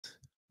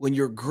when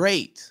you're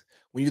great,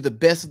 when you're the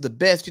best of the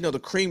best, the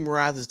cream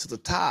rises to the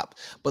top.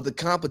 But the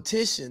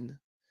competition,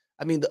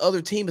 I mean, the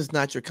other team is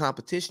not your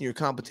competition. Your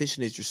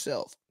competition is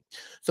yourself.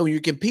 So when you're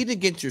competing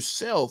against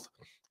yourself,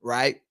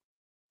 right?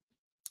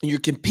 And you're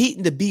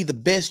competing to be the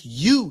best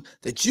you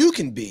that you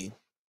can be,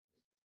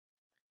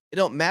 it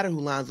don't matter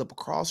who lines up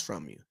across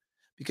from you,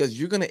 because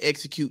you're going to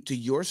execute to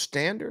your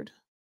standard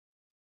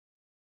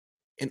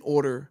in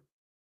order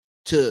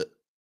to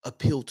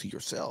appeal to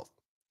yourself.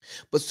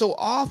 But so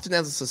often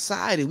as a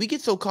society, we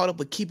get so caught up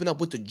with keeping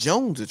up with the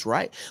Joneses,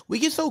 right? We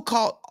get so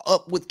caught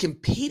up with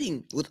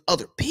competing with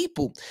other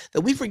people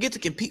that we forget to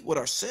compete with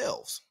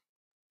ourselves.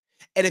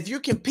 And if you're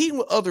competing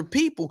with other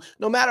people,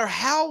 no matter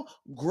how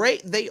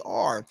great they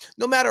are,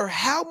 no matter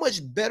how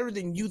much better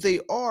than you they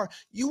are,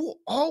 you will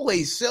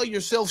always sell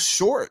yourself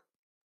short.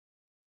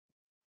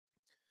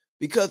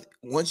 Because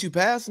once you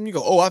pass them, you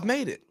go, oh, I've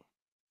made it.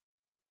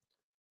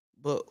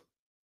 But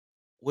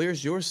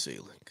where's your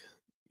ceiling?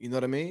 You know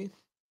what I mean?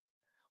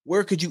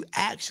 Where could you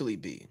actually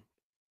be?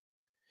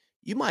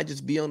 You might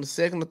just be on the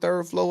second or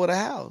third floor of the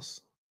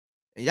house.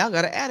 And y'all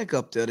got an attic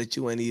up there that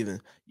you didn't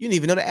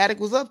even know the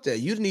attic was up there.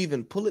 You didn't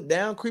even pull it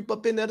down, creep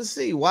up in there to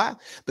see. Why?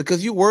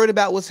 Because you're worried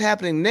about what's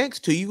happening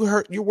next to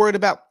you. You're worried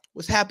about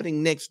what's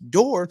happening next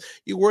door.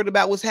 You're worried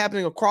about what's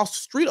happening across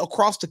the street,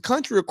 across the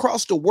country,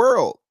 across the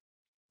world.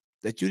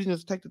 That you didn't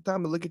just take the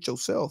time to look at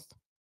yourself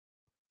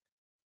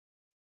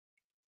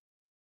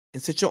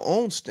and set your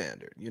own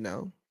standard,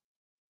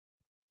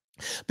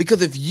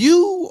 Because if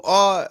you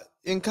are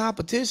in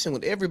competition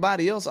with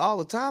everybody else all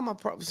the time, I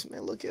probably say,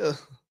 man, look here.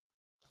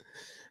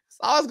 It's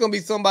always going to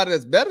be somebody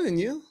that's better than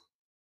you.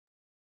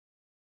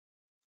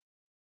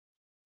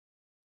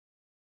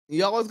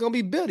 You're always going to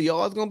be bitter. You're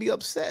always going to be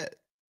upset.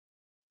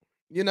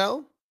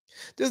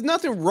 There's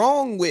nothing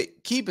wrong with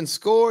keeping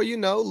score,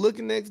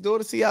 looking next door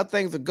to see how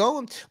things are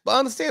going. But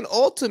understand,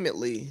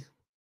 ultimately,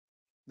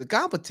 the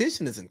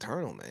competition is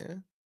internal,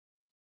 man.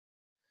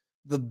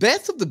 The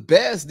best of the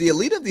best, the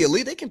elite of the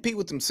elite, they compete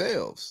with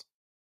themselves.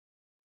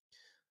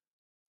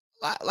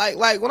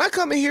 Like when I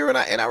come in here and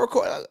I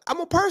record, I'm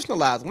gonna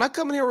personalize. When I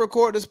come in here and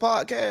record this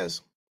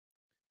podcast,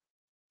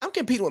 I'm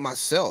competing with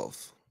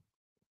myself.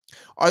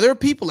 Are there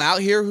people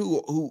out here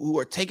who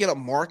are taking up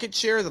market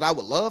share that I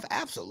would love?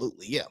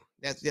 Absolutely, yeah.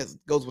 That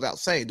goes without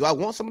saying. Do I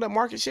want some of that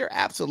market share?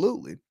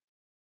 Absolutely.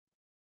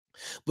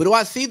 But do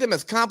I see them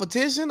as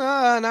competition?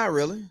 Not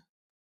really.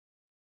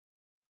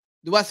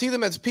 Do I see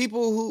them as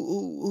people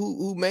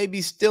who may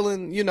be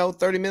stealing,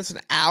 30 minutes, an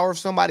hour of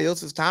somebody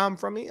else's time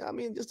from me? I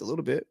mean, just a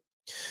little bit.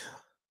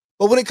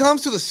 But when it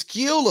comes to the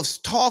skill of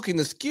talking,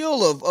 the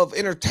skill of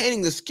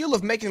entertaining, the skill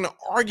of making an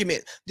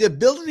argument, the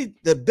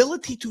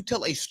ability to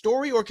tell a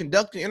story or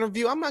conduct an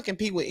interview, I'm not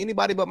competing with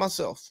anybody but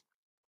myself.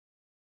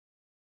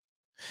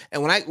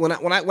 And when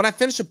I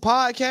finish a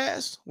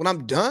podcast, when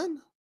I'm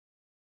done,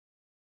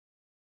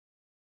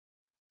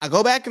 I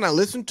go back and I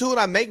listen to it.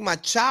 I make my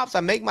chops.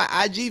 I make my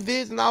IG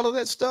vids and all of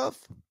that stuff.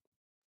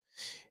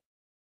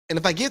 And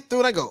if I get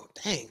through it, I go,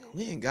 dang,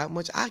 we ain't got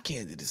much eye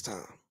candy this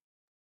time.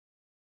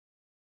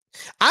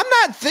 I'm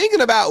not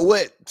thinking about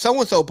what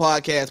so-and-so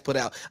podcast put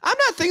out. I'm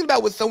not thinking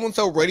about what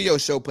so-and-so radio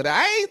show put out.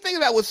 I ain't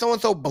thinking about what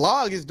so-and-so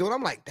blog is doing.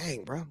 I'm like,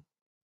 dang, bro.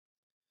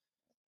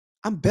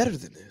 I'm better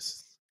than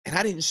this. And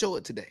I didn't show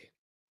it today.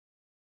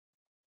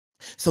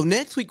 So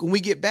next week when we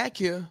get back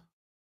here,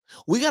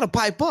 we got to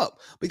pipe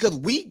up because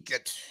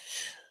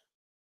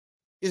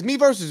it's me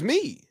versus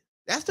me.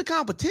 That's the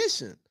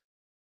competition.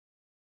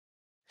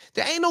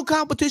 There ain't no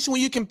competition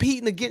when you're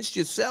competing against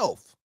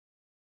yourself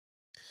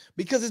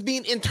because it's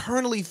being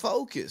internally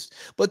focused.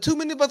 But too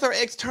many of us are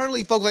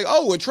externally focused. Like,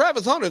 oh, well,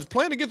 Travis Hunter is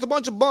playing against a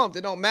bunch of bums.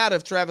 It don't matter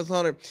if Travis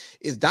Hunter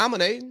is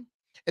dominating.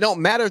 It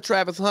don't matter if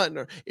Travis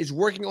Hunter is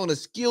working on the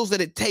skills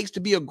that it takes to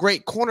be a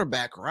great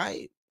cornerback,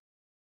 right?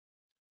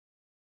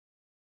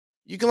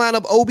 You can line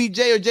up OBJ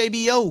or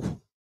JBO.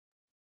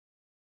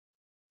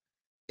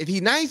 If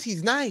he's nice,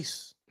 he's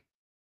nice.